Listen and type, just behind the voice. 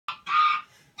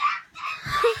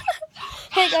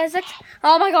Hey guys,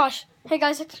 oh my gosh. Hey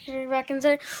guys, back in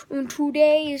there. And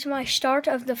today is my start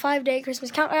of the 5-day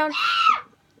Christmas countdown.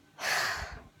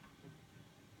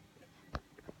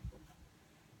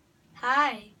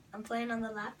 Hi, I'm playing on the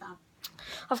laptop.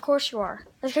 Of course you are.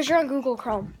 That's because you're on Google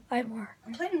Chrome. I have more.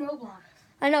 I'm playing Roblox.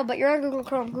 I know, but you're on Google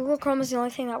Chrome. Google Chrome is the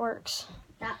only thing that works.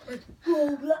 That was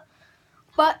Roblox.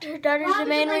 But that is the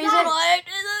main reason why I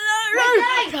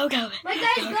did not run. Go. My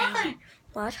guy's gone.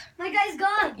 What? My guy's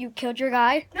gone. You killed your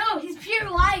guy? No, he's pure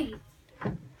white.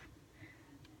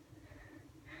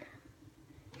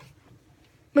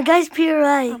 My guy's pure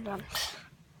white. I'm done.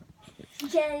 You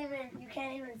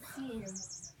can't even see him.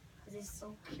 'Cause he's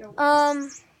so pure white.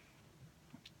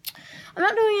 I'm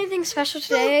not doing anything special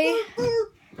today.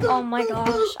 Oh my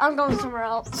gosh, I'm going somewhere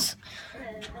else.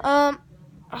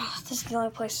 This is the only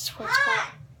place for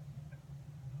spot.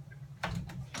 I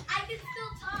can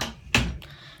still talk.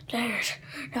 There.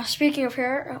 Now speaking of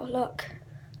here, oh look,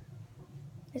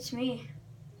 it's me.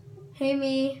 Hey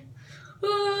me.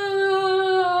 Look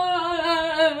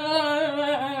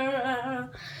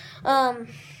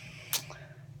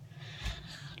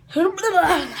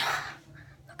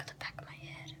at the back of my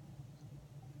head.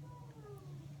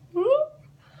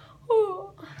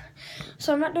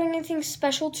 So I'm not doing anything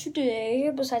special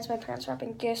today besides my parents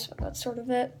wrapping gifts, but that's sort of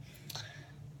it.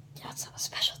 Yeah, it's not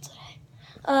special today.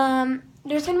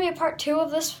 There's gonna be a part 2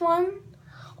 of this one,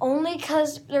 only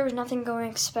because there was nothing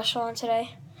going special on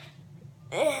today.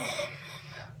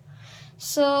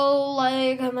 So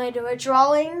like I might do a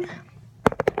drawing.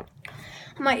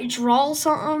 I might draw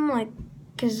something, like,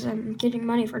 because I'm getting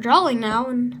money for drawing now,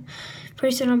 and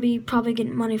pretty soon I'll be probably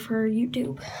getting money for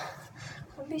YouTube.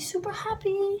 I'll be super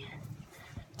happy.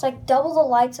 It's like double the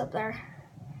lights up there.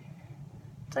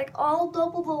 It's like all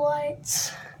double the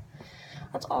lights.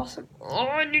 That's awesome. Oh,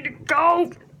 I need to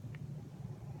go.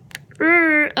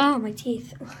 Oh, my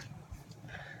teeth.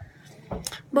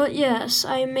 But yes,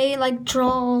 I may like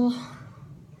draw.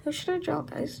 Who should I draw,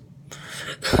 guys?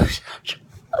 Who should I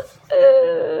draw?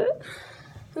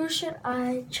 Who should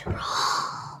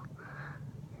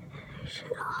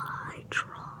I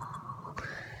draw?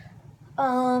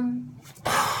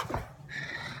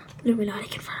 Illuminati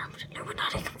confirmed.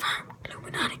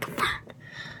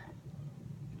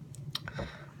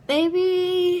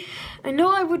 Maybe, I know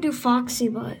I would do Foxy,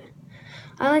 but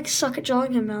I like suck at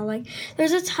drawing him now. Like,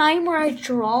 there's a time where I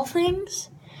draw things,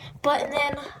 but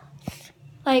then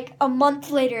like a month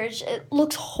later, it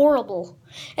looks horrible.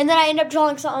 And then I end up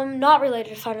drawing something not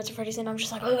related to Five Nights at Freddy's, and I'm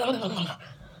just like,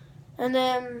 and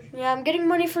then, yeah, I'm getting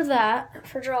money for that,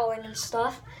 for drawing and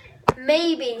stuff.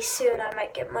 Maybe soon I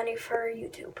might get money for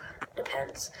YouTube.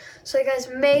 Depends. So you guys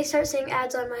may start seeing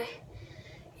ads on my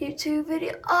YouTube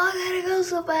video. Oh, I gotta go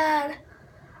so bad.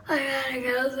 Oh, I gotta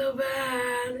go so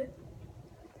bad.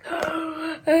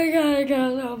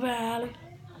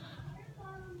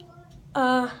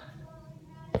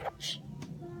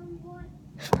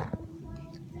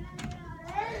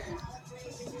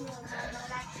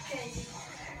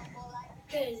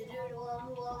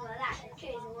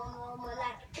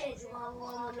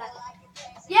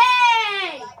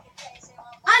 Yay!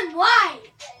 I'm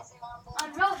white. On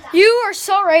Roblox. You are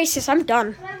so racist. I'm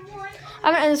done.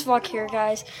 I'm gonna end this vlog here,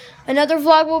 guys. Another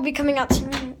vlog will be coming out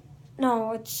soon.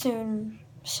 No, it's soon.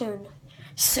 Soon.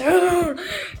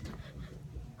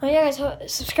 Oh yeah, guys,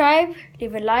 subscribe,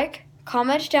 leave a like,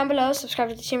 comment down below, subscribe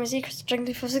to the Team Z,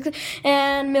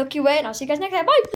 and Milky Way, and I'll see you guys next time. Bye!